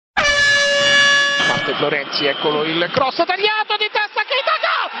De Florenzi, eccolo il cross tagliato di testa, Keita,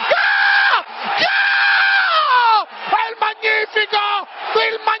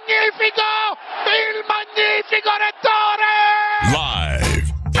 il magnifico Rettore!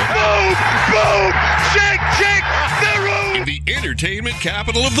 Live. Boom, boom, shake, the room! In the entertainment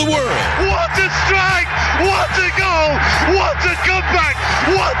capital of the world. What a strike! What a goal! What a comeback!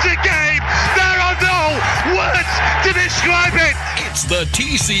 What a game! There are no words to describe it! It's the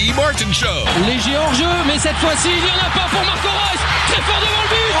TC Martin Show. Léger hors-jeu, mais cette fois-ci, il n'y en a pas pour Marco Reus. Très fort devant le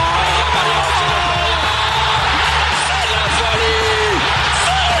but. C'est la folie!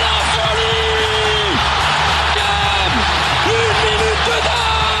 C'est la folie! Game! Une minute de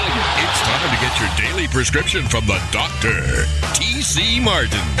dingue! It's time to get your daily prescription from the doctor, TC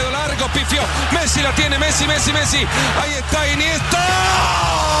Martin. Largo, pifio. Messi la tiene, Messi. Ahí está Iniesta.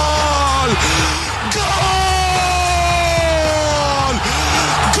 ¡Gol!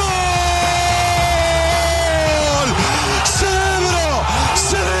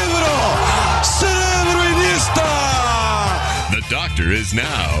 Cerebro Iniesta! The doctor is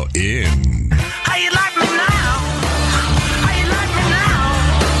now in. How you like me now? How you like me now?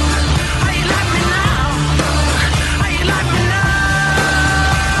 How you like me now? How you like me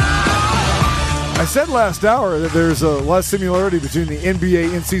now? I said last hour that there's a lot of similarity between the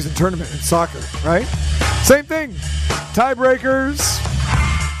NBA in-season tournament and soccer, right? Same thing. Tiebreakers,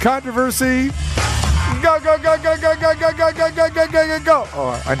 controversy. Go.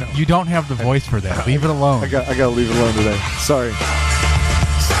 Oh, I know. You don't have the voice for that. Leave it alone. I got to leave it alone today. Sorry.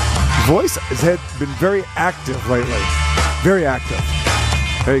 Voice has been very active lately. Very active.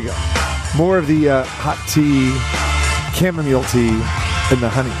 There you go. More of the hot tea, chamomile tea, and the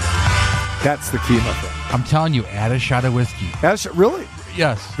honey. That's the key, my friend. I'm telling you, add a shot of whiskey. Really?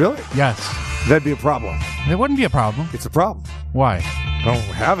 Yes. Really? Yes. That'd be a problem. It wouldn't be a problem. It's a problem. Why? I don't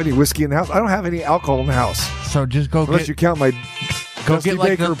have any whiskey in the house. I don't have any alcohol in the house. So just go Unless you count my Dusty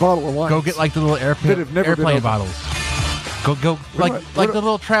Baker bottle of wine. Go get like the little airplane bottles. Go like the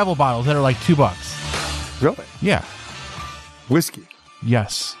little travel bottles that are like $2. Really? Yeah. Whiskey.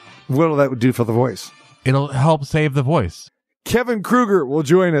 Yes. What will that do for the voice? It'll help save the voice. Kevin Kruger will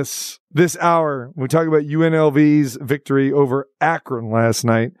join us this hour. We talk about UNLV's victory over Akron last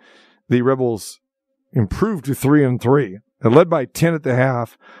night. The Rebels improved to 3-3. They led by 10 at the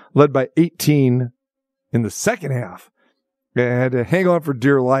half, led by 18 in the second half. They had to hang on for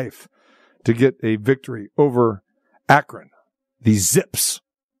dear life to get a victory over Akron. The Zips,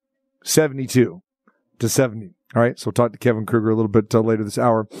 72-70. All right, so we'll talk to Kevin Kruger a little bit later this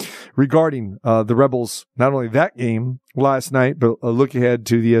hour regarding the Rebels, not only that game last night, but a look ahead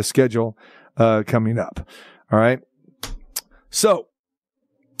to the schedule coming up. All right. So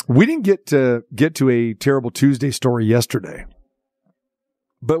we didn't get to a Terrible Tuesday story yesterday,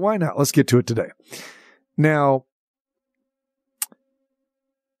 but why not? Let's get to it today. Now,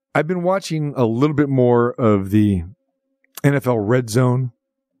 I've been watching a little bit more of the NFL Red Zone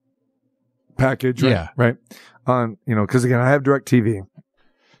package, right? Yeah. Right. Because again, I have DirecTV.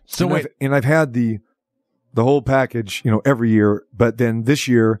 So I've had the whole package, every year, but then this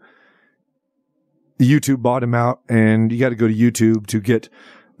year, YouTube bought him out, and you got to go to YouTube to get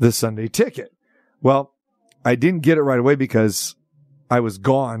the Sunday ticket. Well, I didn't get it right away because I was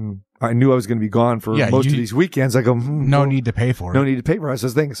gone. I knew I was going to be gone for most of these weekends. I go, no need to pay for it. No need to pay for it. I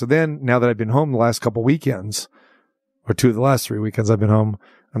was thinking. So then, now that I've been home the last couple weekends, or 2 of the last 3 weekends I've been home,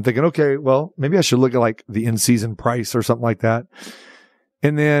 I'm thinking, okay, well, maybe I should look at like the in-season price or something like that.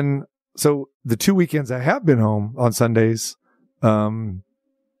 And then, so the 2 weekends I have been home on Sundays,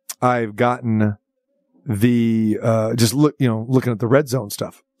 I've gotten the looking at the Red Zone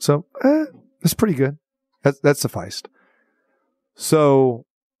stuff. So that's pretty good. That sufficed. So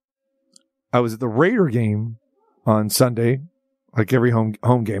I was at the Raider game on Sunday, like every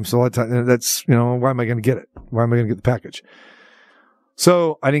home game. So that's why am I going to get it? Why am I going to get the package?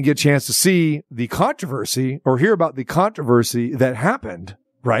 So I didn't get a chance to see the controversy or hear about the controversy that happened,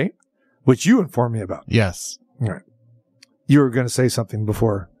 right? Which you informed me about. Yes. All right. You were going to say something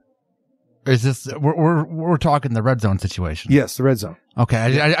before. Is this we're talking the Red Zone situation? Yes, the Red Zone. Okay,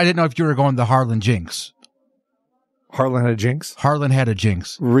 I didn't know if you were going the Harlan jinx. Harlan had a jinx? Harlan had a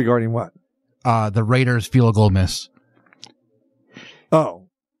jinx. Regarding what? The Raiders field goal miss. Oh.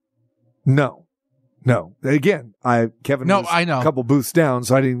 No. Again, Kevin was I know. a couple booths down,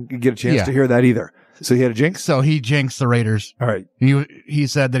 so I didn't get a chance to hear that either. So he had a jinx? So he jinxed the Raiders. All right. He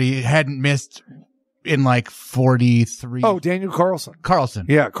said that he hadn't missed in like 43. Oh, Daniel Carlson.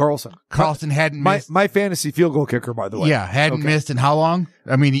 Yeah, Carlson. Carlson hadn't missed. My fantasy field goal kicker, by the way. Yeah, hadn't missed in how long?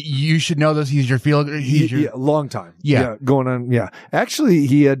 I mean, you should know this. He's your Yeah, long time. Yeah. Going on. Yeah. Actually,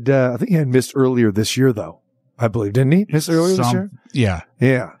 he had, I think he had missed earlier this year, though. I believe. Didn't he miss earlier this year? Yeah.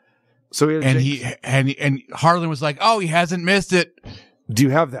 Yeah. So and Harlan was like, oh, he hasn't missed it. Do you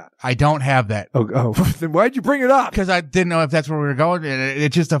have that? I don't have that. Oh, then why'd you bring it up? Because I didn't know if that's where we were going.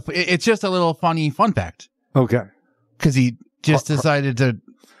 It's just a little funny fun fact. Okay. Because he just decided to.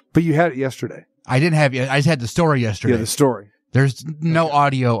 But you had it yesterday. I didn't have it. I just had the story yesterday. Yeah, the story. There's no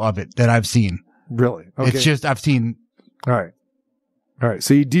audio of it that I've seen. Really? Okay. It's just I've seen. All right.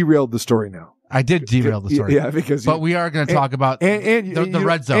 So you derailed the story now. I did derail the story. Yeah, because but we are going to talk about the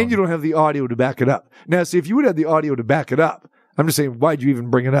red zone. And you don't have the audio to back it up. Now, see, if you would have the audio to back it up, I'm just saying, why'd you even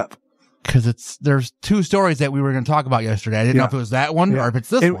bring it up? Because there's two stories that we were going to talk about yesterday. I didn't know if it was that one or if it's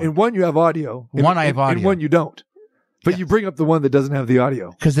this one. And one you have audio. I have audio. And one you don't. But you bring up the one that doesn't have the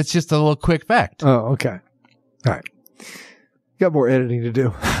audio. Because it's just a little quick fact. Oh, okay. All right. Got more editing to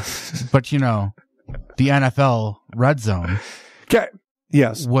do. But, the NFL red zone. Okay.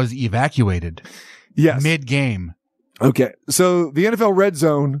 Yes. Was evacuated. Yes. Mid-game. Okay. So the NFL red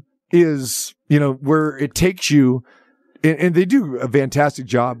zone is, where it takes you, and they do a fantastic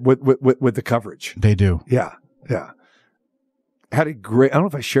job with the coverage. They do. Yeah. Yeah. Had a great, I don't know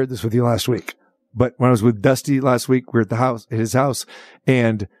if I shared this with you last week, but when I was with Dusty last week, we were at his house,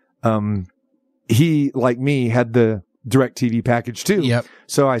 and, he, like me, had the DirecTV package too. Yep.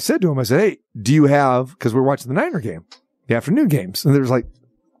 So I said to him, hey, do you have, cause we're watching the Niner game, the afternoon games, and there's like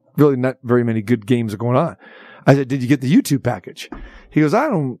really not very many good games are going on. I said, did you get the YouTube package? He goes, I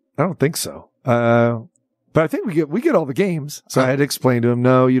don't think so. But I think we get all the games. So I had to explain to him,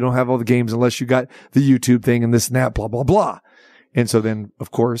 no, you don't have all the games unless you got the YouTube thing and this and that, blah, blah, blah. And so then,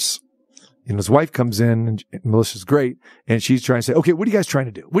 of course, his wife comes in, and Melissa's great, and she's trying to say, okay, what are you guys trying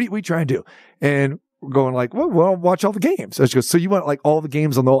to do? What are we trying to do? And we're going like, well, watch all the games. So she goes, so you want like all the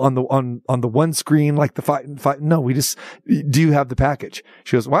games on the one screen, like the fight? No, do you have the package?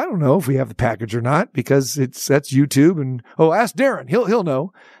 She goes, well, I don't know if we have the package or not, because that's YouTube, and ask Darren. He'll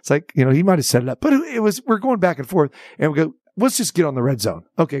know. It's like, he might have set it up, but we're going back and forth, and we go, let's just get on the red zone.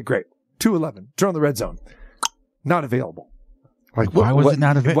 Okay, great. 211, turn on the red zone. Not available. Like, why was it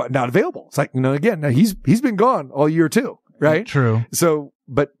not available? Not available. It's like, again, he's been gone all year too, right? True. So,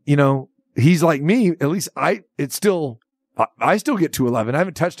 but he's like me, at least I still get 211. I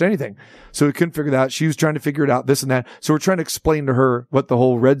haven't touched anything. So we couldn't figure that out. She was trying to figure it out, this and that. So we're trying to explain to her what the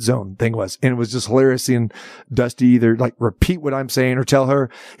whole red zone thing was. And it was just hilarious seeing Dusty either like repeat what I'm saying or tell her.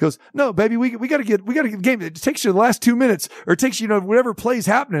 He goes, no, baby, we gotta get the game. It takes you the last 2 minutes, or it takes you, whatever play's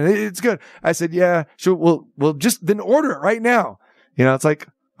happening. It's good. I said, yeah, sure. We'll just then order it right now. It's like,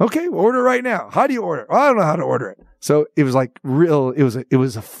 okay, we'll order it right now. How do you order it? I don't know how to order it. So it was like it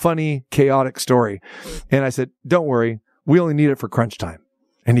was a funny, chaotic story. And I said, don't worry. We only need it for crunch time.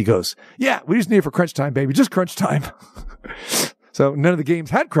 And he goes, yeah, we just need it for crunch time, baby. Just crunch time. So none of the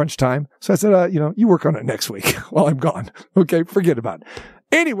games had crunch time. So I said, you work on it next week while I'm gone. Okay. Forget about it.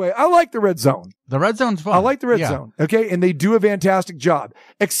 Anyway, I like the red zone. The red zone's fun. I like the red zone. Okay. And they do a fantastic job,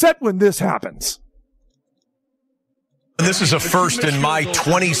 except when this happens. This is a first in my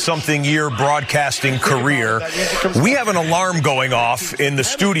 20-something year broadcasting career. We have an alarm going off in the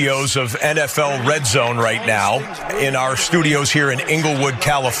studios of NFL Red Zone right now, in our studios here in Inglewood,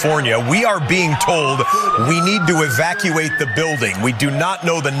 California. We are being told we need to evacuate the building. We do not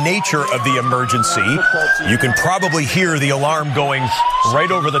know the nature of the emergency. You can probably hear the alarm going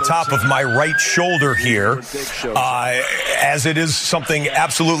right over the top of my right shoulder here, as it is something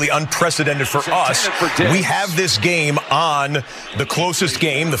absolutely unprecedented for us. We have this game on the closest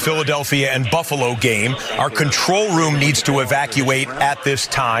game, the Philadelphia and Buffalo game. Our control room needs to evacuate at this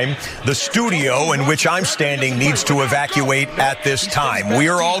time. The studio in which I'm standing needs to evacuate at this time. We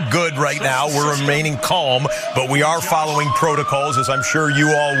are all good right now. We're remaining calm, but we are following protocols, as I'm sure you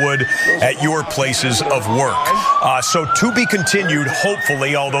all would at your places of work. So to be continued,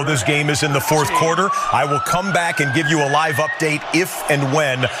 hopefully, although this game is in the fourth quarter, I will come back and give you a live update if and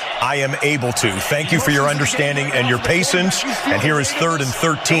when I am able to. Thank you for your understanding and your patience. And here is 3rd and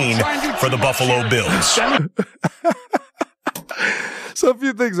 13 for the Buffalo Bills. So a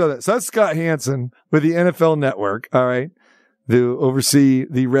few things on that. So that's Scott Hansen with the NFL Network, all right, to oversee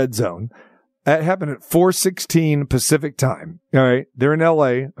the red zone. That happened at 4:16 Pacific time, all right? They're in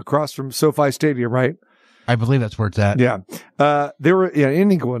L.A., across from SoFi Stadium, right? I believe that's where it's at. Yeah. They were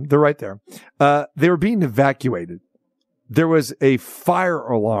in England. They're right there. They were being evacuated. There was a fire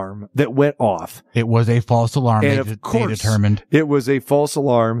alarm that went off. It was a false alarm. And of course, they determined it was a false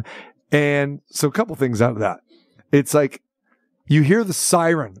alarm. And so a couple things out of that. It's like you hear the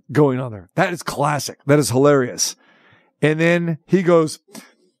siren going on there. That is classic. That is hilarious. And then he goes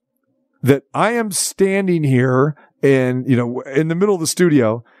that I am standing here and, in the middle of the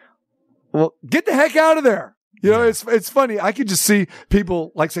studio. Well, get the heck out of there. It's funny. I could just see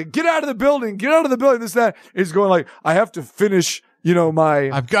people like say, get out of the building, this, that. He's going like, I have to finish,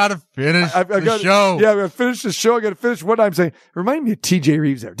 I've got to finish the show. Yeah, I've got to finish the show. I got to finish what I'm saying. Remind me of TJ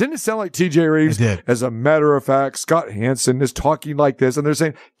Reeves there. Didn't it sound like TJ Reeves? It did. As a matter of fact, Scott Hansen is talking like this and they're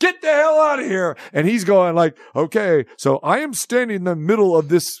saying, get the hell out of here. And he's going like, okay, so I am standing in the middle of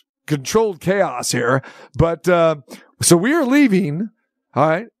this controlled chaos here. But, so we are leaving. All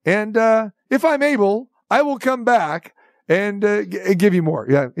right. And, if I'm able, I will come back and give you more.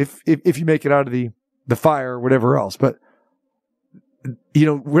 Yeah, if you make it out of the fire or whatever else. But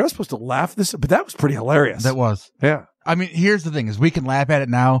we're not supposed to laugh this, but that was pretty hilarious. That was. Yeah. I mean, here's the thing: is we can laugh at it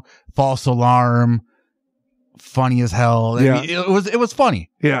now. False alarm, funny as hell. Yeah. I mean, it was funny.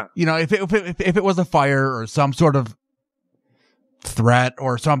 Yeah. If it was a fire or some sort of threat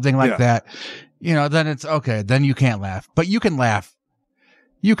or something like that, then it's okay. Then you can't laugh, but you can laugh.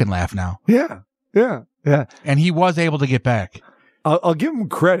 You can laugh now. Yeah. Yeah. Yeah. And he was able to get back. I'll give him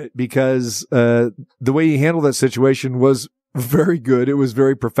credit because the way he handled that situation was very good. It was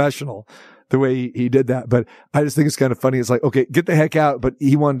very professional the way he did that. But I just think it's kind of funny. It's like, okay, get the heck out. But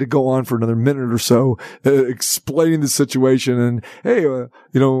he wanted to go on for another minute or so explaining the situation. And hey,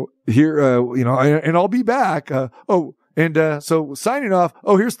 here, and I'll be back. So signing off.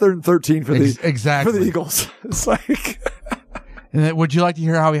 Oh, here's 3rd and 13 for exactly for the Eagles. It's like. And then, would you like to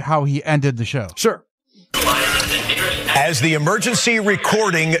hear how he ended the show? Sure. As the emergency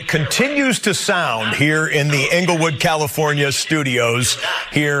recording continues to sound here in the Inglewood, California studios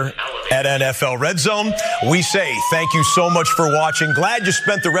here at NFL Red Zone, we say thank you so much for watching. Glad you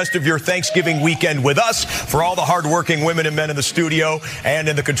spent the rest of your Thanksgiving weekend with us. For all the hardworking women and men in the studio and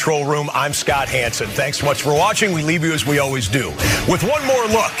in the control room, I'm Scott Hansen. Thanks so much for watching. We leave you as we always do, with one more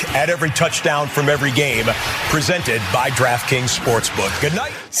look at every touchdown from every game presented by DraftKings Sportsbook. Good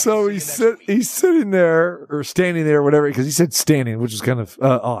night. So he's sitting there or standing there, whatever, because he said standing, which is kind of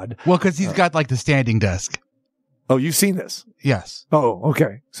odd. Well, because he's got like the standing desk. Oh, you've seen this? Yes. Oh,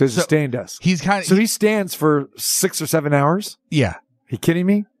 okay. So it's a stand desk. He's kind of. So he stands for 6 or 7 hours? Yeah. You kidding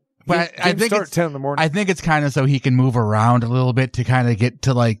me? But I think start at 10 in the morning. I think it's kind of so he can move around a little bit to kind of get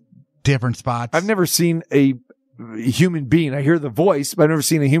to like different spots. I've never seen a human being. I hear the voice, but I've never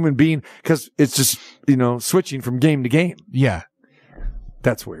seen a human being because it's just, switching from game to game. Yeah.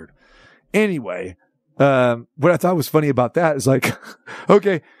 That's weird. Anyway, what I thought was funny about that is like,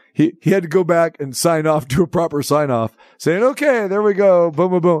 okay, he had to go back and sign off, do a proper sign off, saying, okay, there we go, boom,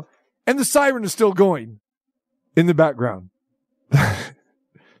 boom, boom. And the siren is still going in the background.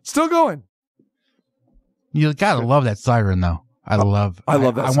 Still going. You gotta love that siren though. I love that.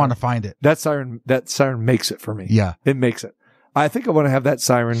 I want to find it. That siren makes it for me. Yeah. It makes it. I think I want to have that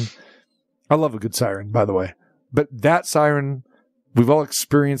siren. I love a good siren, by the way. But that siren, we've all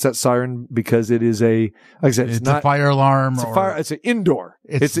experienced that siren because it is like I said, it's not a fire alarm. It's an indoor.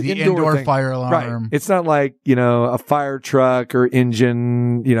 It's an the indoor fire alarm. Right. It's not like, a fire truck or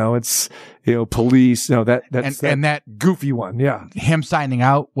engine, it's, police, that's that goofy one. Yeah. Him signing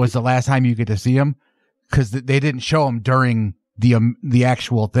out was the last time you get to see him because they didn't show him during the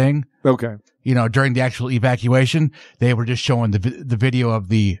actual thing. Okay. During the actual evacuation, they were just showing the video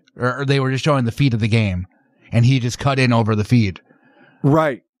of or they were just showing the feed of the game and he just cut in over the feed.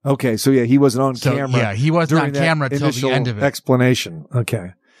 Right. Okay. So yeah, he wasn't on camera. Yeah, he wasn't on camera till the end of it. Explanation.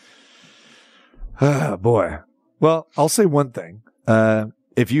 Okay. Boy. Well, I'll say one thing.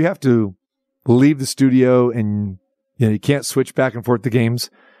 If you have to leave the studio and you can't switch back and forth the games,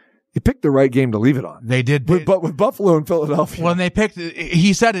 you picked the right game to leave it on. They did. But with Buffalo and Philadelphia. When they picked,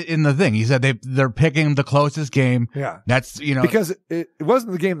 he said it in the thing. He said they're picking the closest game. Yeah. That's, because it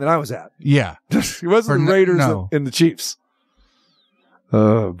wasn't the game that I was at. Yeah. It wasn't the Raiders and the Chiefs.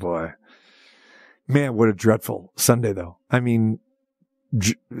 Oh, boy. Man, what a dreadful Sunday, though. I mean,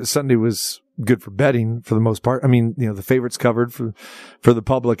 Sunday was good for betting for the most part. I mean, the favorites covered for the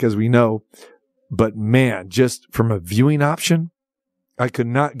public, as we know. But, man, just from a viewing option, I could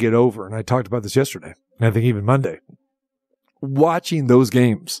not get over, and I talked about this yesterday, and I think even Monday, watching those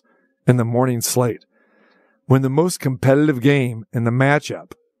games in the morning slate when the most competitive game in the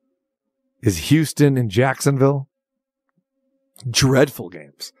matchup is Houston and Jacksonville. Dreadful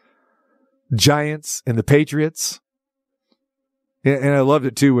games. Giants and the Patriots. And I loved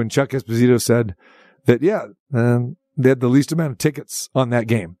it too when Chuck Esposito said that, they had the least amount of tickets on that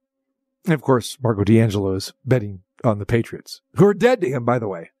game. And of course, Marco D'Angelo is betting on the Patriots, who are dead to him, by the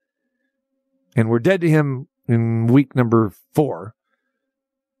way. And we're dead to him in week number 4,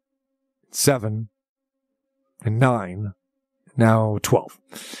 7, and 9, now 12.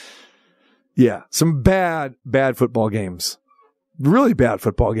 Yeah, some bad football games. Really bad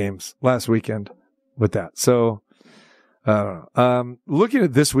football games last weekend with that. So, I don't know. Looking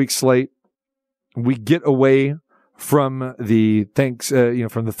at this week's slate, we get away from the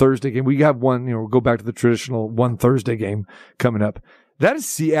from the Thursday game. We have one, we'll go back to the traditional one Thursday game coming up. That is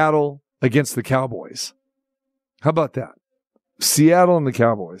Seattle against the Cowboys. How about that? Seattle and the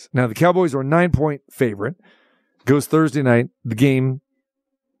Cowboys. Now, the Cowboys are a 9-point favorite. Goes Thursday night. The game,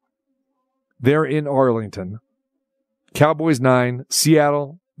 they're in Arlington. Cowboys 9.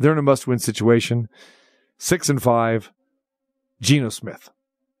 Seattle, they're in a must-win situation. 6-5. Geno Smith.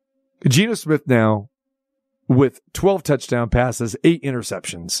 Geno Smith now with 12 touchdown passes, 8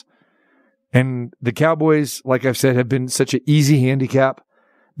 interceptions. And the Cowboys, like I've said, have been such an easy handicap.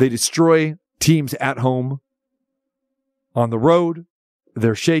 They destroy teams at home. On the road,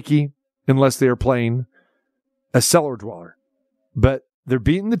 they're shaky unless they are playing a cellar dweller. But they're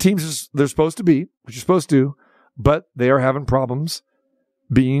beating the teams they're supposed to beat, which you're supposed to, but they are having problems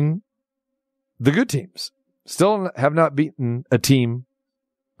being the good teams. Still have not beaten a team,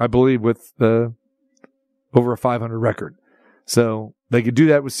 I believe, with over a 500 record. So they could do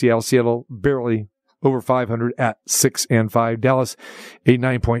that with Seattle. Seattle barely over 500 at 6-5. Dallas, a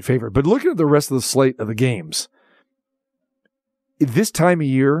 9-point favorite. But looking at the rest of the slate of the games, this time of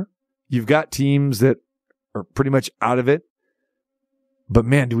year, you've got teams that are pretty much out of it. But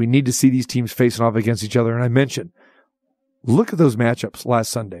man, do we need to see these teams facing off against each other? And I mentioned, look at those matchups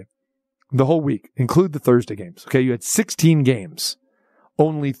last Sunday. The whole week, include the Thursday games. Okay, you had 16 games.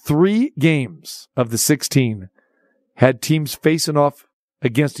 Only 3 games of the 16 had teams facing off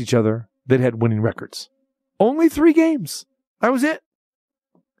against each other that had winning records. Only 3 games. That was it.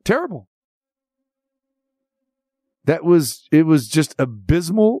 Terrible. It was just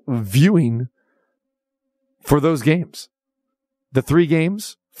abysmal viewing for those games. The 3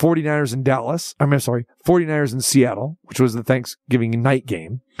 games, 49ers in Dallas. 49ers in Seattle, which was the Thanksgiving night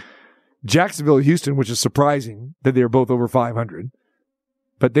game. Jacksonville, Houston, which is surprising that they are both over 500.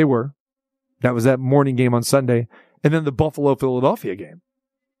 But they were. That was that morning game on Sunday. And then the Buffalo-Philadelphia game.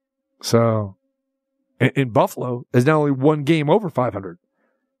 So, in Buffalo, there's not only one game over 500.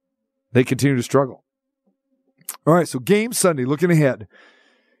 They continue to struggle. All right, so game Sunday, looking ahead.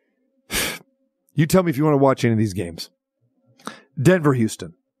 You tell me if you want to watch any of these games. Denver,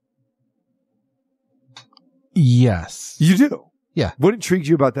 Houston. Yes. You do? Yeah. What intrigues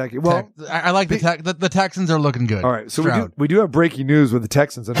you about that game? Well, I like the Texans are looking good. All right, so we do have breaking news with the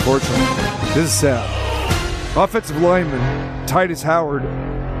Texans, unfortunately. This is sad. Offensive lineman Titus Howard,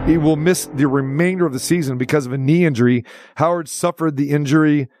 he will miss the remainder of the season because of a knee injury. Howard suffered the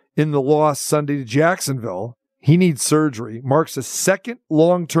injury in the loss Sunday to Jacksonville. He needs surgery. Marks a second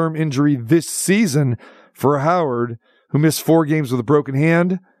long-term injury this season for Howard, who missed 4 games with a broken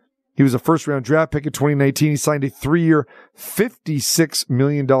hand. He was a first-round draft pick in 2019. He signed a 3-year, $56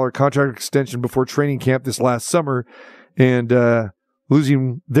 million contract extension before training camp this last summer and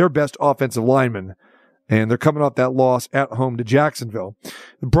losing their best offensive lineman. And they're coming off that loss at home to Jacksonville.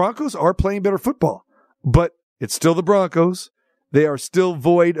 The Broncos are playing better football, but it's still the Broncos. They are still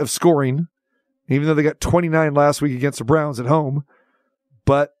void of scoring, even though they got 29 last week against the Browns at home.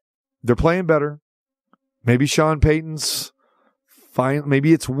 But they're playing better. Maybe Sean Payton's fine.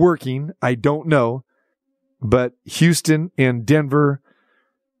 Maybe it's working. I don't know. But Houston and Denver,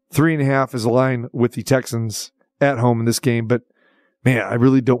 3.5 is a line with the Texans at home in this game. But, man, I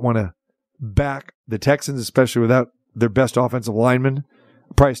really don't want to back the Texans, especially without their best offensive lineman.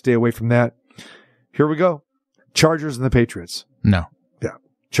 I'll probably stay away from that. Here we go. Chargers and the Patriots. No. Yeah.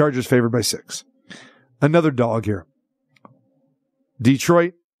 Chargers favored by 6. Another dog here.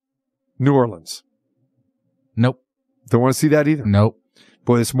 Detroit, New Orleans. Nope. Don't want to see that either. Nope.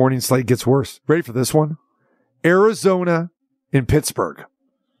 Boy, this morning slate gets worse. Ready for this one? Arizona in Pittsburgh.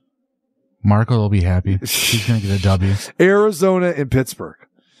 Marco will be happy. He's going to get a W. Arizona in Pittsburgh.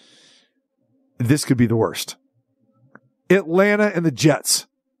 This could be the worst. Atlanta and the Jets.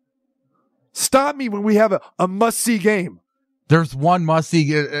 Stop me when we have a must-see game. There's one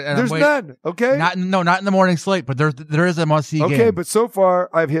must-see. There's none, okay? Not in the morning slate, but there is a must-see game. Okay, but so far,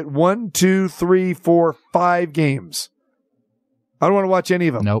 I've hit 1, 2, 3, 4, 5 games. I don't want to watch any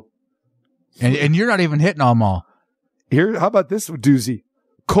of them. Nope. And you're not even hitting them all. Here, how about this doozy?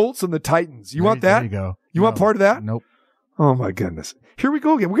 Colts and the Titans. You want that? There you go. You want part of that? Nope. Oh, my goodness. Here we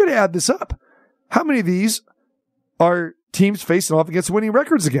go again. We're going to add this up. How many of these are teams facing off against winning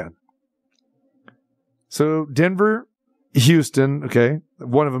records again? So Denver, Houston, okay,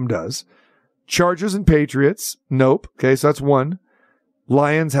 one of them does. Chargers and Patriots. Nope. Okay, so that's one.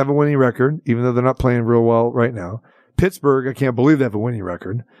 Lions have a winning record, even though they're not playing real well right now. Pittsburgh, I can't believe they have a winning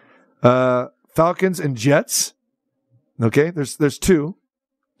record. Falcons and Jets. Okay, there's two.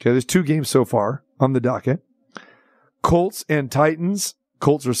 Okay, there's 2 games so far on the docket. Colts and Titans.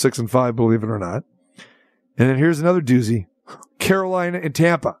 Colts are 6-5, believe it or not. And then here's another doozy. Carolina and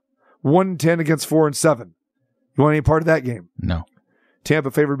Tampa. 1-10 against 4-7. You want any part of that game? No.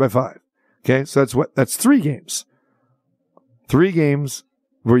 Tampa favored by 5. Okay, so that's 3 games. 3 games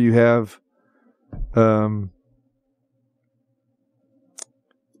where you have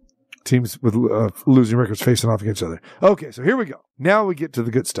teams with losing records facing off against each other. Okay, so here we go. Now we get to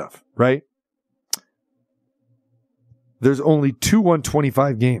the good stuff, right? There's only 2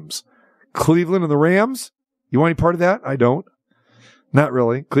 125 games. Cleveland and the Rams. You want any part of that? I don't. Not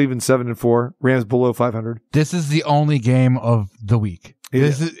really. Cleveland 7-4. Rams below 500. This is the only game of the week.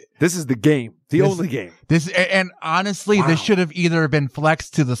 This is the game. The only game. And honestly, this should have either been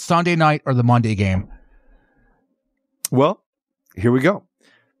flexed to the Sunday night or the Monday game. Well, here we go.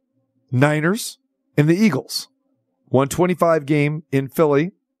 Niners and the Eagles. 125 game in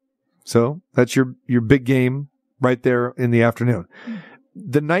Philly. So that's your big game right there in the afternoon.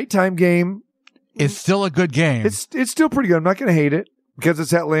 The nighttime game is still a good game. It's still pretty good. I'm not going to hate it because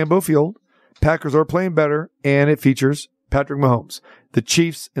it's at Lambeau Field. Packers are playing better, and it features Patrick Mahomes. The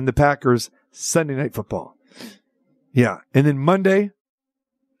Chiefs and the Packers, Sunday Night Football. Yeah. And then Monday,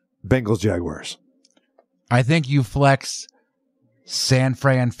 Bengals Jaguars. I think you flex San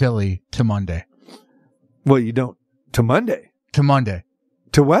Fran Philly to Monday. Well, you don't. To Monday. To Monday.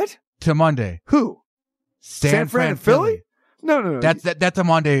 To what? To Monday. Who? San Fran Philly? No. That's a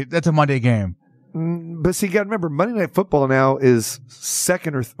Monday. That's a Monday game. But see, you got to remember, Monday Night Football now is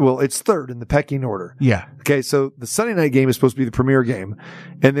second it's third in the pecking order. Yeah. Okay, so the Sunday night game is supposed to be the premier game,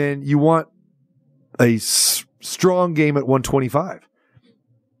 and then you want a strong game at 125.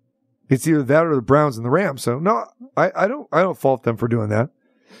 It's either that or the Browns and the Rams. So no, I don't fault them for doing that.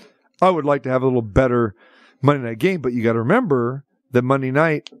 I would like to have a little better Monday night game, but you got to remember that Monday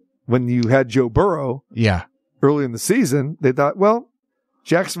night when you had Joe Burrow, early in the season, they thought, well,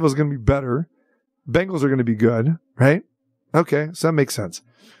 Jacksonville's going to be better. Bengals are going to be good, right? Okay, so that makes sense.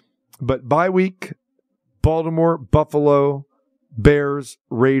 But bye week, Baltimore, Buffalo, Bears,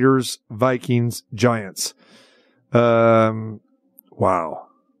 Raiders, Vikings, Giants. Wow.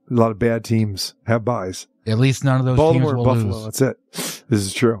 A lot of bad teams have byes. At least none of those Baltimore teams will and Buffalo, lose. that's it. This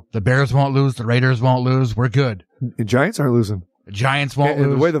is true. The Bears won't lose. The Raiders won't lose. We're good. The Giants aren't losing. The Giants won't lose.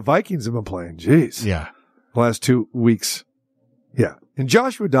 And the way the Vikings have been playing, jeez. Yeah. The last 2 weeks. Yeah. And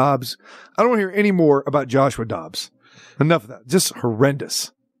Joshua Dobbs, I don't want to hear any more about Joshua Dobbs. Enough of that. Just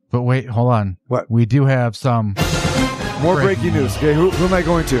horrendous. But wait, hold on. What? We do have some more breaking news. Okay, who am I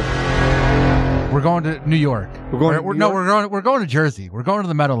going to? We're going to New York. We're going to New York? We're going to Jersey. We're going to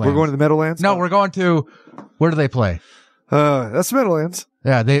the Meadowlands. We're going to the Meadowlands? No, we're going to, where do they play? That's the Meadowlands.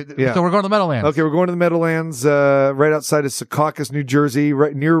 Yeah, so we're going to the Meadowlands. Okay, we're going to the Meadowlands, right outside of Secaucus, New Jersey,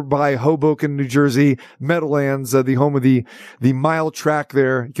 right nearby Hoboken, New Jersey. Meadowlands, the home of the mile track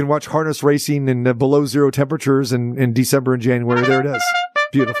there. You can watch harness racing in below 0 temperatures in December and January. There it is.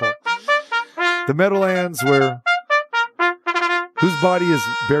 Beautiful. The Meadowlands, where whose body is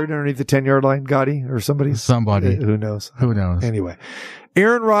buried underneath the 10-yard line? Gotti or somebody? Somebody. Who knows? Who knows? Anyway,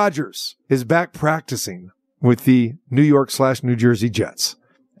 Aaron Rodgers is back practicing with the New York/New Jersey Jets.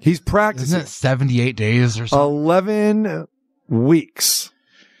 He's practicing. Isn't it 78 days or something? 11 weeks.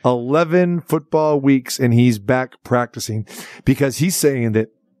 11 football weeks, and he's back practicing because he's saying that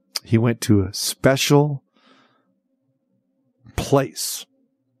he went to a special place.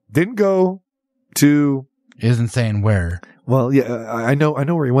 Didn't go to... Isn't saying where. Well, yeah, I know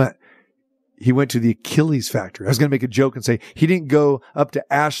where he went. He went to the Achilles factory. I was going to make a joke and say he didn't go up to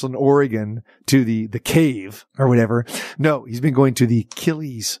Ashland, Oregon to the cave or whatever. No, he's been going to the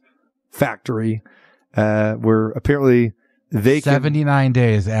Achilles factory, where apparently they 79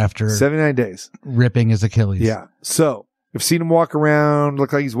 days after 79 days ripping his Achilles. Yeah. So I've seen him walk around,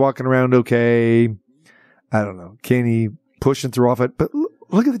 look like he's walking around okay. I don't know. Can he push and throw off it? But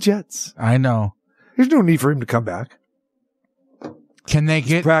look at the Jets. I know. There's no need for him to come back. Can they He's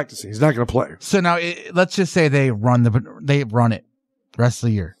get practicing? He's not going to play. So now let's just say they run it rest of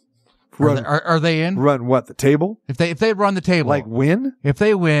the year. Are they in? Run what? The table? If they run the table, like win? If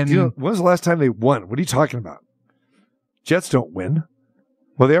they win, when was the last time they won? What are you talking about? Jets don't win.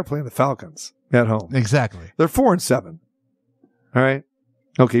 Well, they are playing the Falcons at home. Exactly. They're 4-7. All right.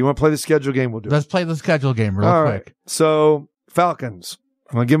 Okay, you want to play the schedule game? We'll do. Let's play the schedule game real quick. Right. So Falcons.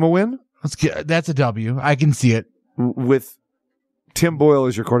 Want to give them a win? That's a W. I can see it. With Tim Boyle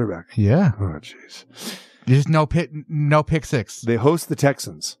is your quarterback. Yeah. Oh, jeez. There's no pick six. They host the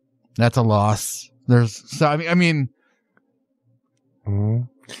Texans. That's a loss. I mean.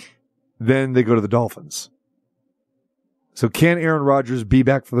 Then they go to the Dolphins. So can Aaron Rodgers be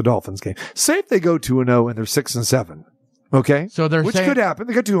back for the Dolphins game? Say if they go 2-0 and they're 6-7. Okay? So Which could happen.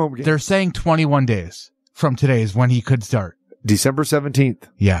 They got 2 home games. They're saying 21 days from today is when he could start. December 17th.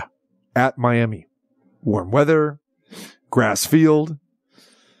 Yeah. At Miami. Warm weather. Grass field.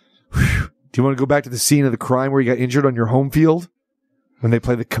 Whew. Do you want to go back to the scene of the crime where you got injured on your home field? When they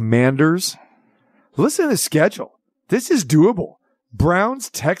play the Commanders? Listen to the schedule. This is doable. Browns,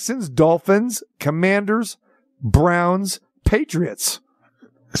 Texans, Dolphins, Commanders, Browns, Patriots.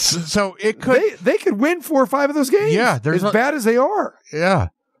 So it could. They could win 4 or 5 of those games. Yeah. As bad as they are. Yeah.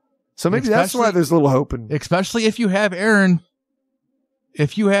 So maybe that's why there's a little hope. Especially if you have Aaron.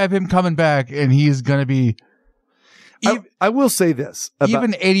 If you have him coming back and he's going to be. I will say this.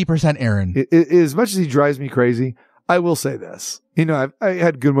 Even 80% Aaron. As much as he drives me crazy, I will say this. I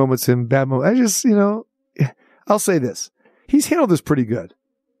had good moments and bad moments. I'll say this. He's handled this pretty good.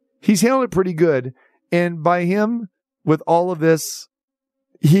 He's handled it pretty good. And by him, with all of this,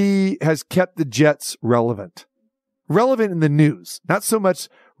 he has kept the Jets relevant. Relevant in the news. Not so much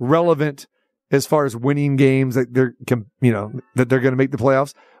relevant as far as winning games that they're going to make the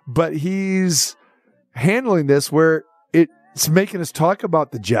playoffs. But he's handling this where it's making us talk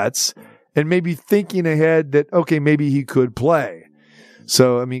about the Jets and maybe thinking ahead that, okay, maybe he could play.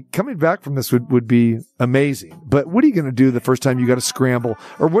 So, I mean, coming back from this would be amazing. But what are you going to do the first time you got to scramble?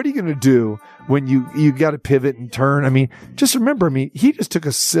 Or what are you going to do when you got to pivot and turn? I mean, just remember, he just took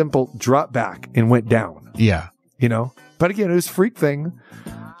a simple drop back and went down. Yeah. But again, it was a freak thing.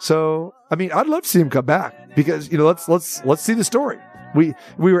 So, I mean, I'd love to see him come back because, let's see the story. We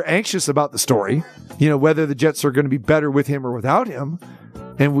were anxious about the story, whether the Jets are going to be better with him or without him.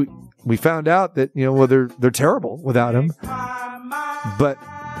 And we found out that, they're terrible without him. But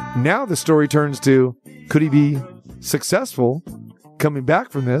now the story turns to, could he be successful coming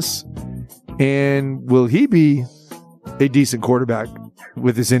back from this? And will he be a decent quarterback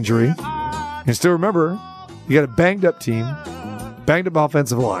with this injury? And still remember, you got a banged up team, banged up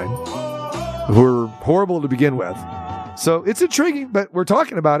offensive line, who are horrible to begin with. So it's intriguing, but we're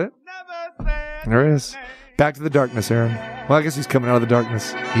talking about it. There it is. Back to the darkness, Aaron. Well, I guess he's coming out of the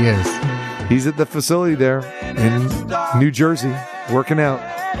darkness. He is. He's at the facility there in New Jersey, working out.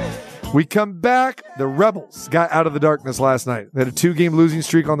 We come back. The Rebels got out of the darkness last night. They had a 2-game losing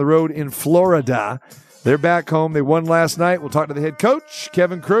streak on the road in Florida. They're back home. They won last night. We'll talk to the head coach,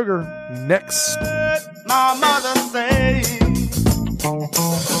 Kevin Kruger, next. My mother says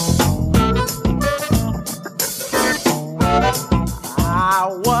I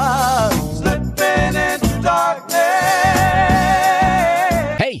was slipping into darkness.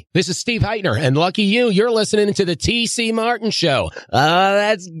 Hey, this is Steve Heitner, and lucky you're listening to the T.C. Martin Show.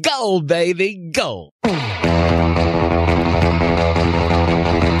 Let's go, baby, go.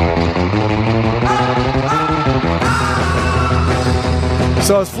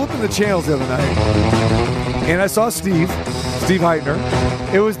 So I was flipping the channels the other night, and I saw Steve Heitner.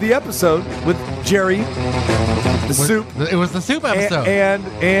 It was the episode with Jerry, soup. It was the soup episode. And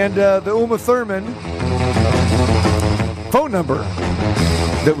the Uma Thurman phone number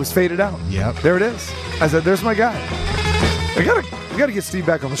that was faded out. Yep. There it is. I said, there's my guy. We gotta get Steve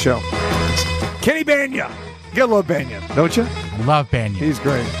back on the show. Kenny Banya. You gotta love Banya, don't you? I love Banya. He's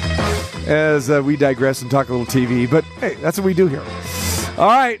great. As we digress and talk a little TV, but hey, that's what we do here. All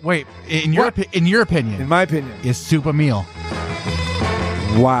right. Wait, in your opinion. In my opinion. Is soup a meal?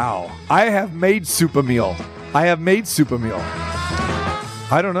 Wow. I have made soup a meal. I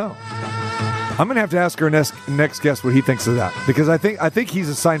don't know. I'm going to have to ask our next guest what he thinks of that, because I think he's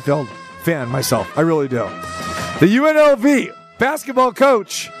a Seinfeld fan myself. I really do. The UNLV basketball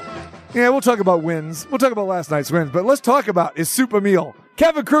coach. Yeah, we'll talk about wins. We'll talk about last night's wins, but let's talk about is soup a meal.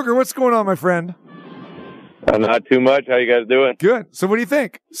 Kevin Kruger, what's going on, my friend? Not too much. How you guys doing? Good. So what do you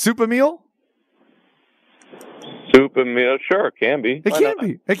think? Soup a meal? Soup and meal? Sure, it can be.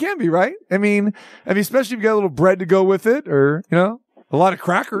 It can be, right? I mean, especially if you got a little bread to go with it, or, a lot of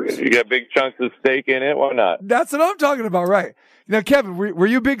crackers. You got big chunks of steak in it. Why not? That's what I'm talking about, right? Now, Kevin, were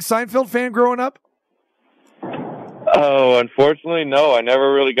you a big Seinfeld fan growing up? Oh, unfortunately, no. I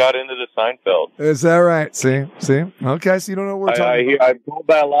never really got into the Seinfeld. Is that right? See? Okay, so you don't know what we're talking about. I've told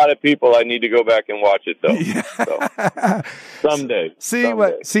by a lot of people I need to go back and watch it, though. Yeah. So, someday.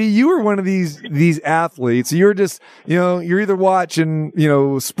 See, you were one of these athletes. You're just, you're either watching,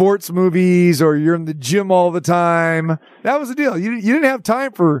 sports movies or you're in the gym all the time. That was the deal. You didn't have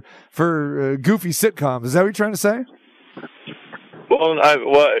time for goofy sitcoms. Is that what you're trying to say?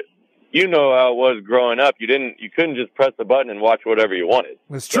 you know how it was growing up. You couldn't just press the button and watch whatever you wanted.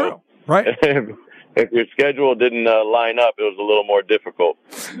 That's true, right? If your schedule didn't line up, it was a little more difficult.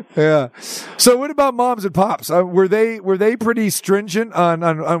 Yeah. So, what about moms and pops? Were they pretty stringent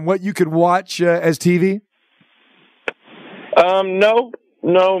on what you could watch as TV? No.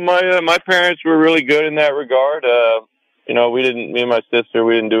 My parents were really good in that regard. Me and my sister,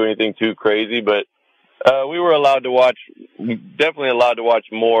 we didn't do anything too crazy, but we were definitely allowed to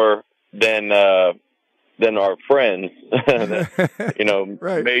watch more than our friends.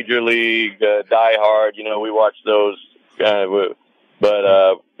 Right. Major League, Die Hard, we watched those, but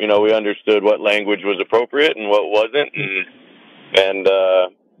we understood what language was appropriate and what wasn't. And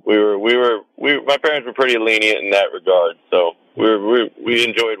my parents were pretty lenient in that regard. So we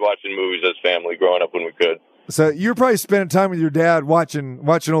enjoyed watching movies as family growing up when we could. So you're probably spending time with your dad watching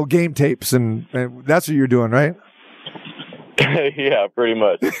old game tapes, and that's what you're doing, right? Yeah, pretty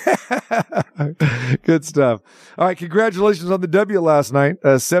much. Good stuff. All right, congratulations on the W last night.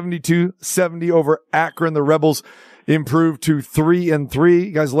 72-70 over Akron. The Rebels improved to 3-3.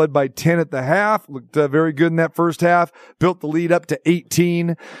 You guys led by 10 at the half. Looked very good in that first half. Built the lead up to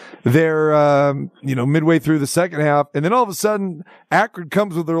 18 there, midway through the second half. And then all of a sudden, Akron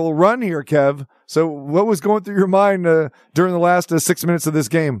comes with a little run here, Kev. So what was going through your mind during the last 6 minutes of this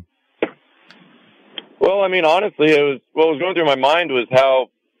game? Well, honestly, what was going through my mind was how,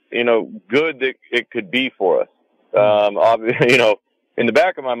 good that it could be for us. Obviously, in the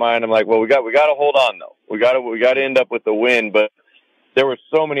back of my mind, I'm like, well, we got to hold on though. We got to end up with the win, but there were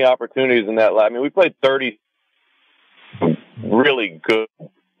so many opportunities in that. We played 30 really good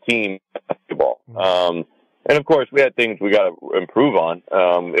team basketball. And of course we had things we got to improve on.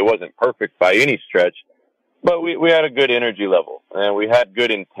 It wasn't perfect by any stretch, but we had a good energy level and we had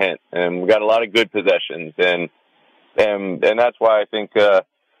good intent and we got a lot of good possessions. And that's why I think, the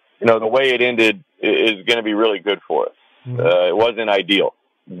way it ended is going to be really good for us. It wasn't ideal,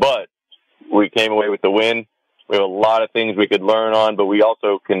 but we came away with the win. We have a lot of things we could learn on, but we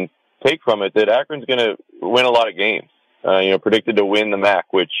also can take from it that Akron's going to win a lot of games. Predicted to win the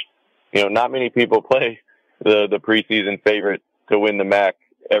MAC, which, not many people play the preseason favorite to win the MAC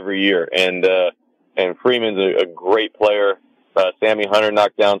every year. And Freeman's a great player. Sammy Hunter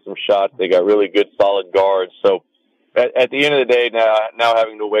knocked down some shots. They got really good, solid guards. So at the end of the day, now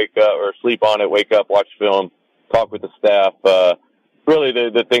having to wake up or sleep on it, wake up, watch film, talk with the staff. Really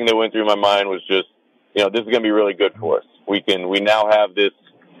the thing that went through my mind was just, this is going to be really good for us. We now have this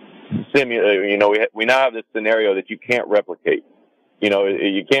we now have this scenario that you can't replicate.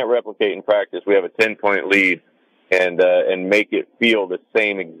 You can't replicate in practice. We have a 10-point lead and make it feel the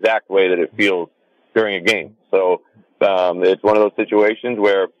same exact way that it feels during a game. So, it's one of those situations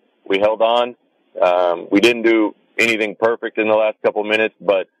where we held on. We didn't do anything perfect in the last couple minutes,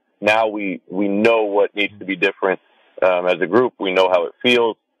 but now we know what needs to be different. As a group, we know how it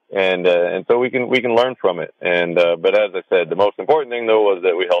feels. And so we can learn from it. But as I said, the most important thing though was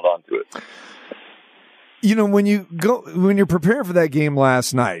that we held on to it. When you're preparing for that game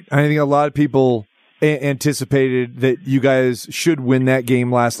last night, I think a lot of people anticipated that you guys should win that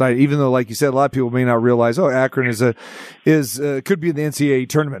game last night, even though, like you said, a lot of people may not realize, Akron could be in the NCAA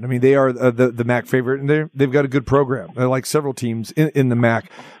tournament. They are the MAC favorite, and they've got a good program. They're like several teams in the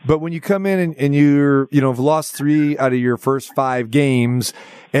MAC. But when you come in and you're, have lost 3 out of your first 5 games,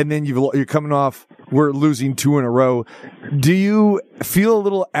 and then you're coming off, we're losing 2 in a row. Do you feel a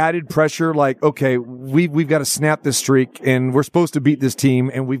little added pressure? Like, okay, we've got to snap this streak and we're supposed to beat this team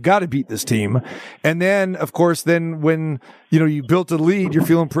and we've got to beat this team. And then, of course, when, you built a lead, you're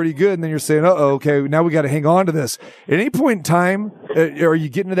feeling pretty good. And then you're saying, okay, now we got to hang on to this. At any point in time, are you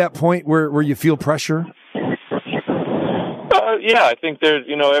getting to that point where you feel pressure? Yeah, I think there's,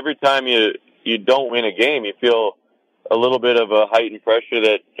 every time you don't win a game, you feel a little bit of a heightened pressure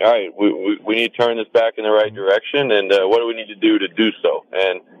that, all right, we need to turn this back in the right direction, and what do we need to do so?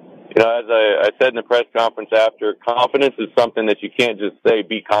 And, as I said in the press conference after, confidence is something that you can't just say,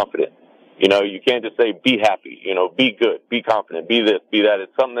 be confident. You can't just say, be happy, be good, be confident, be this, be that.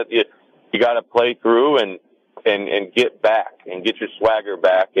 It's something that you got to play through and get back and get your swagger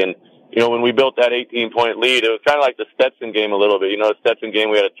back. And, when we built that 18-point lead, it was kind of like the Stetson game a little bit. The Stetson game,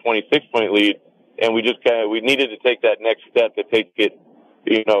 we had a 26-point lead. And we needed to take that next step to take it,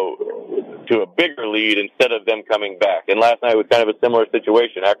 to a bigger lead instead of them coming back. And last night was kind of a similar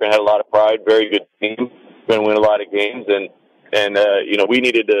situation. Akron had a lot of pride, very good team, going to win a lot of games. And we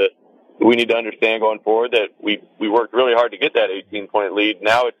need to understand going forward that we worked really hard to get that 18-point lead.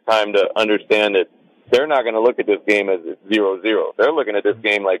 Now it's time to understand that they're not going to look at this game as 0-0. They're looking at this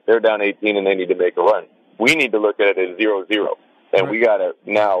game like they're down 18 and they need to make a run. We need to look at it as 0-0. and we got to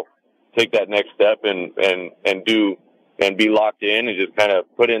now take that next step and be locked in and just kind of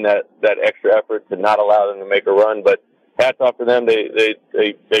put in that extra effort to not allow them to make a run. But hats off to them. They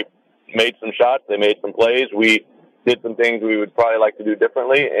made some shots. They made some plays. We did some things we would probably like to do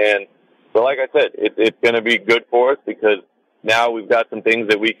differently. And so, like I said, it's going to be good for us because now we've got some things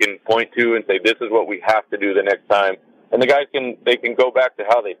that we can point to and say, this is what we have to do the next time. And the guys can go back to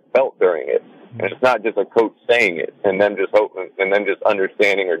how they felt during it. And it's not just a coach saying it and then just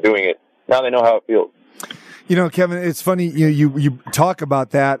understanding or doing it. Now they know how it feels. You know, Kevin, it's funny, you talk about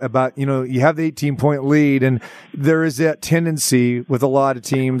that, you have the 18-point lead, and there is that tendency with a lot of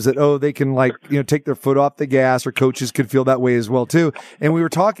teams that, they can take their foot off the gas, or coaches could feel that way as well, too. And we were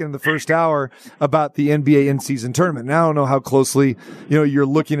talking in the first hour about the NBA in-season tournament. And I don't know how closely, you're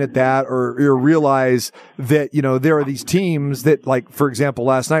looking at that or you realize that, there are these teams that, for example,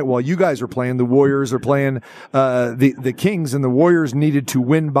 last night while you guys were playing, the Warriors are playing, the Kings, and the Warriors needed to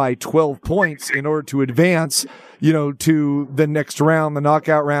win by 12 points in order to advance to the next round, the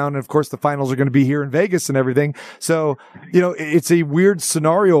knockout round. And of course, the finals are going to be here in Vegas and everything. So, it's a weird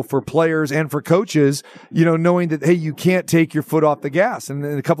scenario for players and for coaches, knowing that, hey, you can't take your foot off the gas. And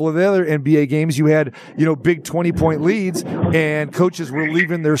in a couple of the other NBA games, you had, big 20-point leads and coaches were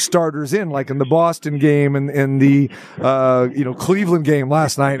leaving their starters in, like in the Boston game and the, Cleveland game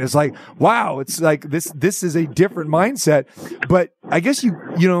last night. It's like, wow, it's like this is a different mindset. But I guess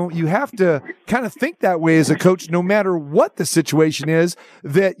you have to kind of think that way as a coach, no matter what the situation is,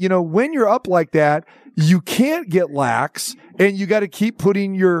 that, when you're up like that, you can't get lax and you got to keep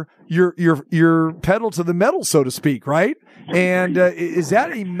putting your pedal to the metal, so to speak. Right. And, is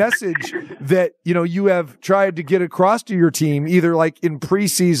that a message that, you have tried to get across to your team, either like in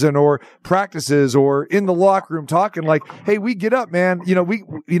preseason or practices or in the locker room, talking like, hey, we get up, man.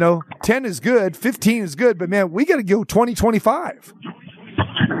 10 is good, 15 is good, but man, we got to go 20, 25.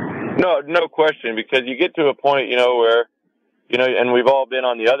 No question, because you get to a point, where, and we've all been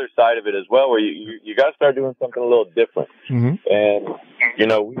on the other side of it as well, where you got to start doing something a little different. Mm-hmm.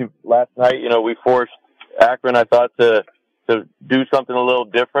 And, last night, we forced Akron, I thought, to do something a little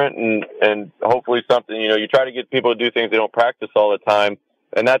different and hopefully something, you try to get people to do things they don't practice all the time.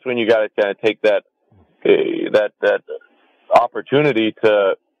 And that's when you got to kind of take that opportunity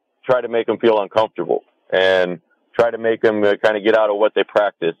to try to make them feel uncomfortable and try to make them kind of get out of what they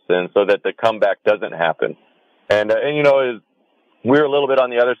practice, and so that the comeback doesn't happen. And we were a little bit on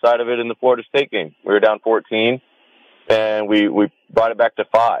the other side of it in the Florida State game. We were down 14, and we brought it back to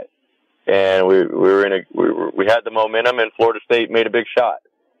 5. And we had the momentum, and Florida State made a big shot.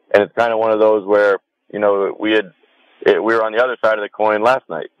 And it's kind of one of those where, we were on the other side of the coin last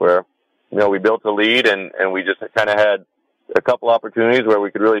night, where, we built a lead and we just kind of had a couple opportunities where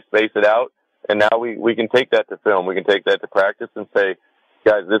we could really space it out. And now we can take that to film. We can take that to practice and say,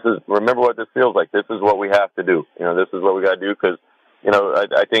 guys, remember what this feels like. This is what we have to do. This is what we got to do. Cause,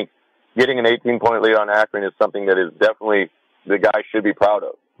 I think getting an 18-point lead on Akron is something that is definitely the guys should be proud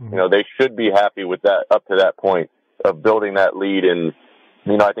of. Mm-hmm. They should be happy with that up to that point of building that lead. And,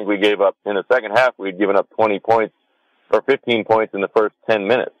 I think we gave up in the second half, we'd given up 20 points or 15 points in the first 10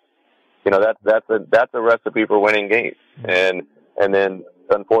 minutes. That's a recipe for winning games. Mm-hmm. And then,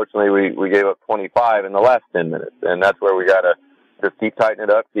 unfortunately, we gave up 25 in the last 10 minutes, and that's where we got to just keep tightening it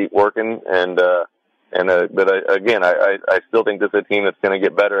up, keep working, but again, I still think this is a team that's going to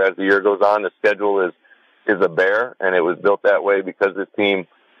get better as the year goes on. The schedule is a bear, and it was built that way because this team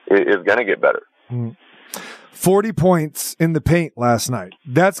is going to get better. 40 points in the paint last night.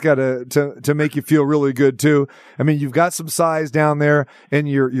 That's got to make you feel really good too. I mean, you've got some size down there and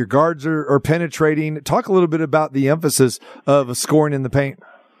your guards are penetrating. Talk a little bit about the emphasis of scoring in the paint.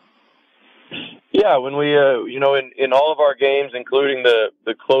 Yeah, when we, in all of our games, including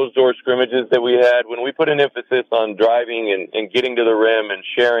the closed door scrimmages that we had, when we put an emphasis on driving and getting to the rim and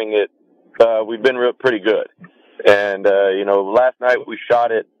sharing it, we've been pretty good. And, last night we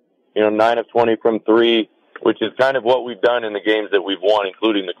shot it, 9 of 20 from 3, which is kind of what we've done in the games that we've won,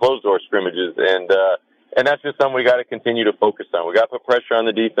 including the closed door scrimmages. And that's just something we got to continue to focus on. We got to put pressure on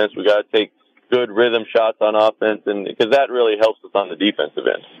the defense. We got to take good rhythm shots on offense, and because that really helps us on the defensive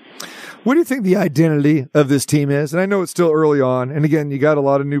end. What do you think the identity of this team is? And I know it's still early on. And again, you got a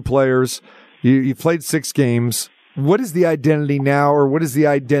lot of new players. You played 6 games. What is the identity now, or what is the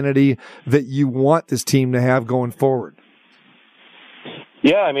identity that you want this team to have going forward?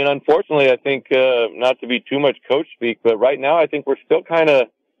 Yeah, I mean, unfortunately, I think, not to be too much coach speak, but right now I think we're still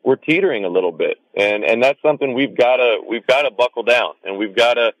we're teetering a little bit. And that's something we've got to buckle down, and we've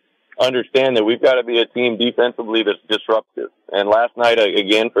got to understand that we've got to be a team defensively that's disruptive. And last night,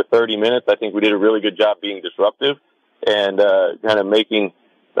 again, for 30 minutes, I think we did a really good job being disruptive. and kind of making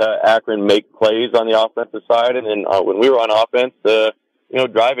Akron make plays on the offensive side. And then when we were on offense,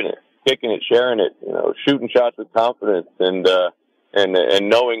 driving it, kicking it, sharing it, shooting shots with confidence, and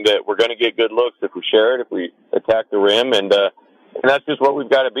knowing that we're going to get good looks if we share it, if we attack the rim, and that's just what we've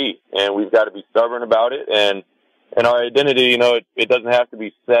got to be, and we've got to be stubborn about it, and our identity, it doesn't have to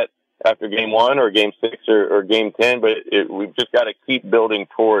be set after game 1 or game 6 or game 10, but we've just got to keep building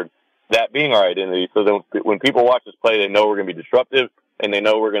toward that being our identity, so that when people watch us play, they know we're going to be disruptive, and they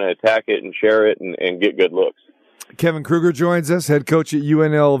know we're going to attack it and share it and get good looks. Kevin Kruger joins us, head coach at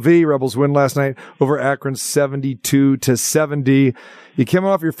UNLV. Rebels win last night over Akron 72-70. You came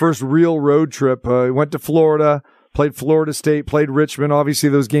off your first real road trip. You went to Florida, played Florida State, played Richmond. Obviously,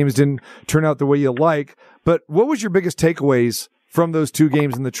 those games didn't turn out the way you like. But what was your biggest takeaways from those 2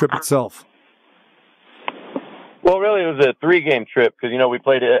 games and the trip itself? Well, really, it was a 3-game trip because, we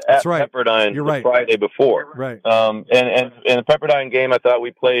played at Pepperdine the Friday before. Right. And the Pepperdine game, I thought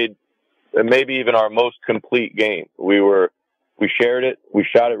we played maybe even our most complete game. We shared it. We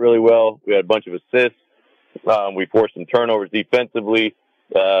shot it really well. We had a bunch of assists. We forced some turnovers defensively.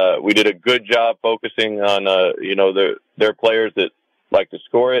 We did a good job focusing on, their players that like to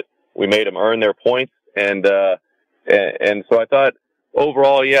score it. We made them earn their points. And so I thought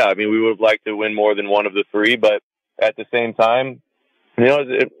overall, we would have liked to win more than one of the 3, but at the same time,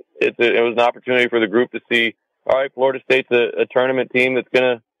 it was an opportunity for the group to see, all right, Florida State's a tournament team that's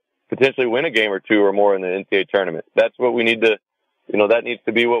going to potentially win a game or 2 or more in the NCAA tournament. That's what we need to, that needs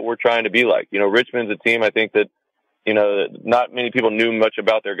to be what we're trying to be like. Richmond's a team, I think that, not many people knew much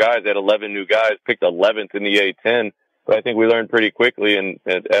about their guys. They had 11 new guys, picked 11th in the A10, but I think we learned pretty quickly, and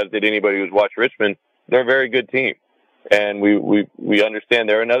as did anybody who's watched Richmond, they're a very good team. And we understand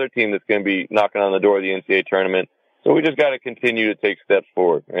they're another team that's going to be knocking on the door of the NCAA tournament. So we just got to continue to take steps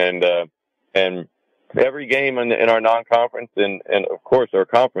forward. And every game in our non-conference and of course our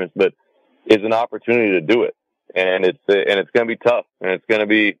conference, but is an opportunity to do it. And it's going to be tough and it's going to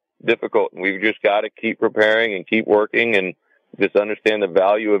be difficult. And we've just got to keep preparing and keep working and just understand the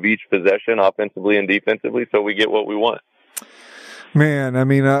value of each possession offensively and defensively so we get what we want. Man, I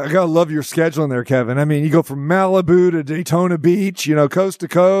gotta love your scheduling there, Kevin. You go from Malibu to Daytona Beach, coast to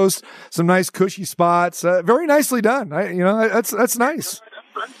coast, some nice cushy spots. Very nicely done. That's nice.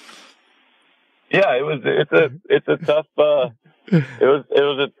 Yeah, it's a tough, it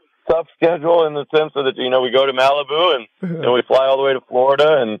was a tough schedule in the sense that, we go to Malibu and we fly all the way to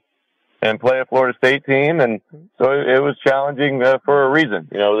Florida and play a Florida State team. And so it was challenging for a reason.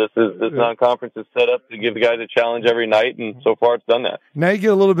 This non-conference is set up to give the guys a challenge every night. And so far it's done that. Now you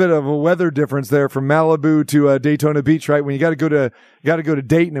get a little bit of a weather difference there from Malibu to Daytona Beach, right? When you got to go to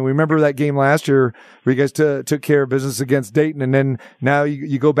Dayton. And we remember that game last year where you guys took care of business against Dayton. And then now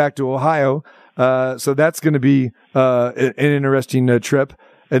you go back to Ohio. So that's going to be an interesting trip.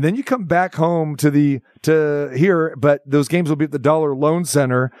 And then you come back home to here, but those games will be at the Dollar Loan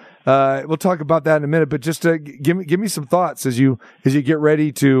Center. We'll talk about that in a minute, but just give me some thoughts as you get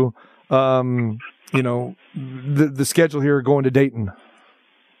ready to, the schedule here going to Dayton.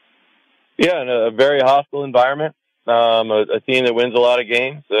 Yeah, in a very hostile environment. A team that wins a lot of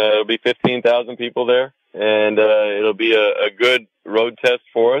games. It'll be 15,000 people there, and it'll be a good road test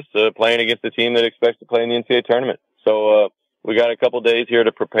for us, playing against a team that expects to play in the NCAA tournament. So, we got a couple days here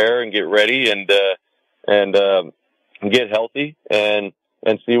to prepare and get ready and get healthy and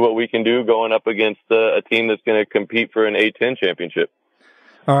see what we can do going up against a team that's going to compete for an A10 championship.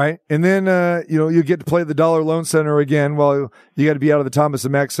 All right. And then, you get to play at the Dollar Loan Center again. Well, you got to be out of the Thomas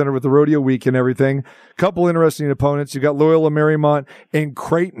and Mack Center with the rodeo week and everything. Couple interesting opponents. You got Loyola Marymount and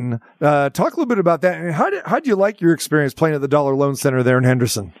Creighton. Talk a little bit about that. And how'd you like your experience playing at the Dollar Loan Center there in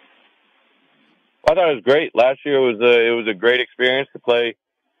Henderson? I thought it was great. Last year it was a great experience to play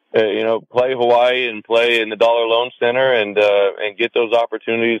Hawaii and play in the Dollar Loan Center and get those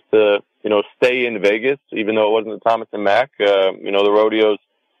opportunities to, stay in Vegas, even though it wasn't the Thomas and Mack. The rodeo's,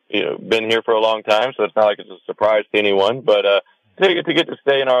 been here for a long time, so it's not like it's a surprise to anyone, but, to get to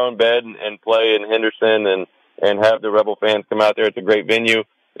stay in our own bed and play in Henderson and have the Rebel fans come out there. It's a great venue.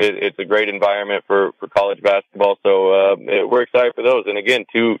 It's a great environment for college basketball. So, we're excited for those. And again,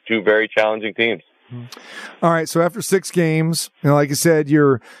 two very challenging teams. All right. So after 6 games, like I said,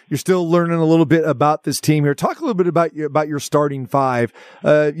 you're still learning a little bit about this team here. Talk a little bit about your starting 5.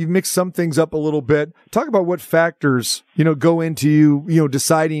 You've mixed some things up a little bit. Talk about what factors, go into you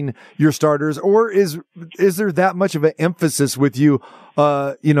deciding your starters, or is there that much of an emphasis with you,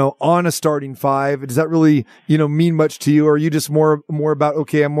 on a starting 5? Does that really, mean much to you? Or are you just more about,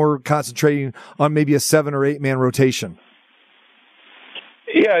 okay, I'm more concentrating on maybe a 7 or 8 man rotation?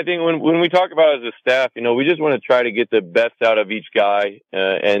 Yeah, I think when we talk about it as a staff, we just want to try to get the best out of each guy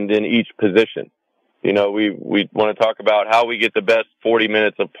and in each position. We want to talk about how we get the best 40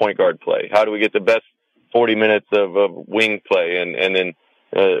 minutes of point guard play. How do we get the best 40 minutes of wing play and then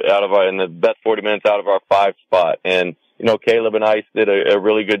the best 40 minutes out of our 5 spot. And, Caleb and Ice did a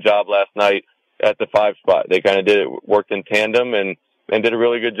really good job last night at the 5 spot. They kind of worked in tandem and did a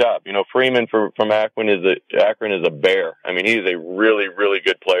really good job. Freeman from Akron is a bear. I mean, he's a really, really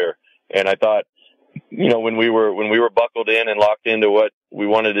good player. And I thought, when we were buckled in and locked into what we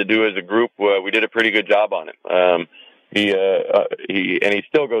wanted to do as a group, we did a pretty good job on him. He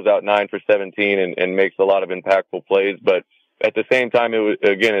still goes out 9 for 17 and makes a lot of impactful plays. But at the same time,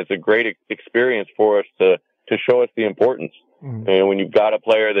 it's a great experience for us to show us the importance. Mm-hmm. And when you've got a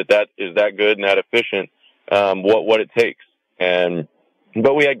player that is that good and that efficient, what it takes.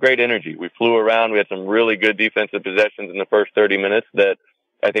 But we had great energy. We flew around. We had some really good defensive possessions in the first 30 minutes that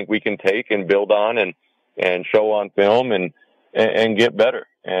I think we can take and build on and show on film and get better.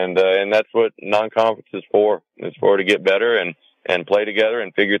 And that's what non-conference is for. It's for to get better and play together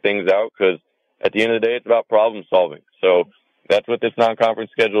and figure things out. Because at the end of the day, it's about problem solving. So that's what this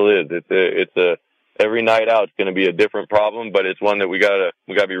non-conference schedule is. It's every night out, it's going to be a different problem, but it's one that we gotta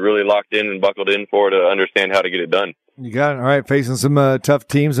be really locked in and buckled in for to understand how to get it done. You got it. All right. Facing some tough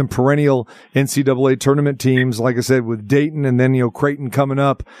teams and perennial NCAA tournament teams, like I said, with Dayton and then, Creighton coming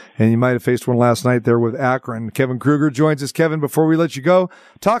up. And you might have faced one last night there with Akron. Kevin Kruger joins us. Kevin, before we let you go,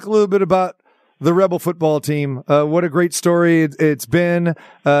 talk a little bit about the Rebel football team. What a great story it's been.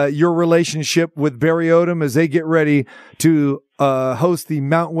 Your relationship with Barry Odom as they get ready to host the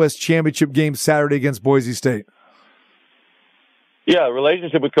Mountain West Championship game Saturday against Boise State. Yeah,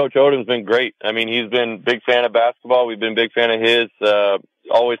 relationship with Coach Odom's been great. I mean, he's been a big fan of basketball. We've been a big fan of his.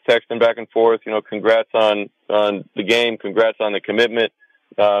 Always texting back and forth. Congrats on the game. Congrats on the commitment.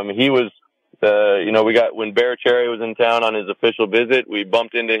 He was, when Bear Cherry was in town on his official visit, we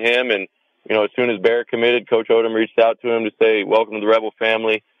bumped into him, and as soon as Bear committed, Coach Odom reached out to him to say, "Welcome to the Rebel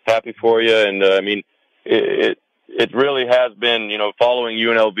family. Happy for you." And it really has been, following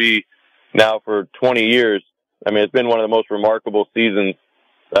UNLV now for 20 years. I mean, it's been one of the most remarkable seasons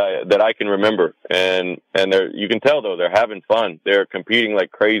that I can remember. And you can tell though, they're having fun. They're competing like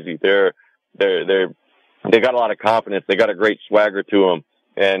crazy. They got a lot of confidence. They got a great swagger to them.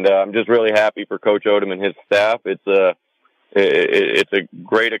 And I'm just really happy for Coach Odom and his staff. It's a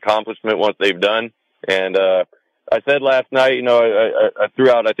great accomplishment once they've done. And I said last night, I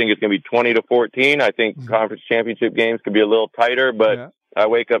threw out, I think it's going to be 20-14. I think conference championship games could be a little tighter, but yeah. I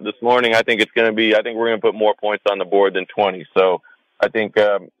wake up this morning, I think we're going to put more points on the board than 20. So I think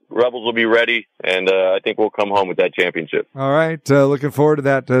Rebels will be ready, and I think we'll come home with that championship. All right. Looking forward to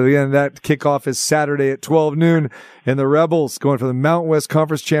that. Again, that kickoff is Saturday at 12 noon, and the Rebels going for the Mountain West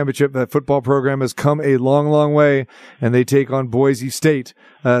Conference Championship. That football program has come a long, long way, and they take on Boise State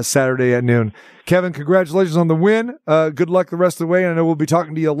Saturday at noon. Kevin, congratulations on the win. Good luck the rest of the way. I know we'll be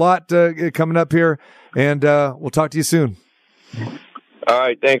talking to you a lot coming up here, and we'll talk to you soon. All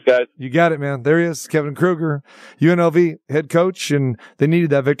right. Thanks, guys. You got it, man. There he is, Kevin Kruger, UNLV head coach, and they needed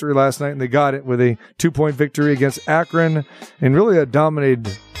that victory last night, and they got it with a 2-point victory against Akron, and really dominated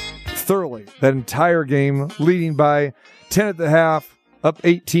thoroughly that entire game, leading by 10 at the half, up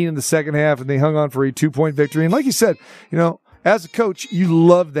 18 in the second half, and they hung on for a 2-point victory. And like you said, as a coach, you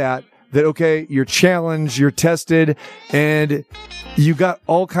love that, okay, you're challenged, you're tested, and you got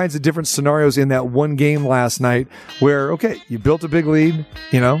all kinds of different scenarios in that one game last night where, okay, you built a big lead,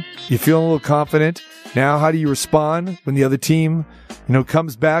 you're feeling a little confident. Now, how do you respond when the other team,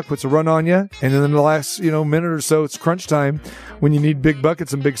 comes back, puts a run on you, and then in the last, minute or so, it's crunch time when you need big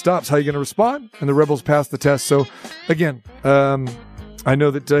buckets and big stops. How are you going to respond? And the Rebels passed the test. So, again, I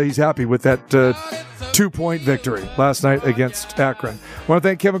know that he's happy with that 2-point victory last night against Akron. I want to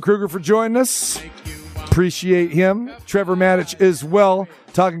thank Kevin Kruger for joining us. Appreciate him. Trevor Matich as well,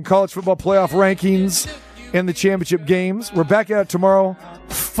 talking college football playoff rankings and the championship games. We're back at it tomorrow.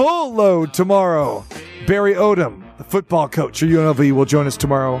 Full load tomorrow. Barry Odom, the football coach for UNLV, will join us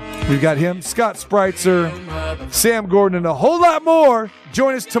tomorrow. We've got him, Scott Spreitzer, Sam Gordon, and a whole lot more.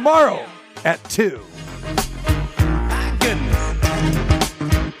 Join us tomorrow at 2. My goodness.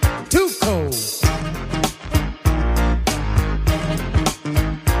 Too cold.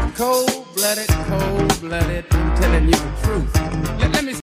 Cold-blooded, I'm telling you the truth.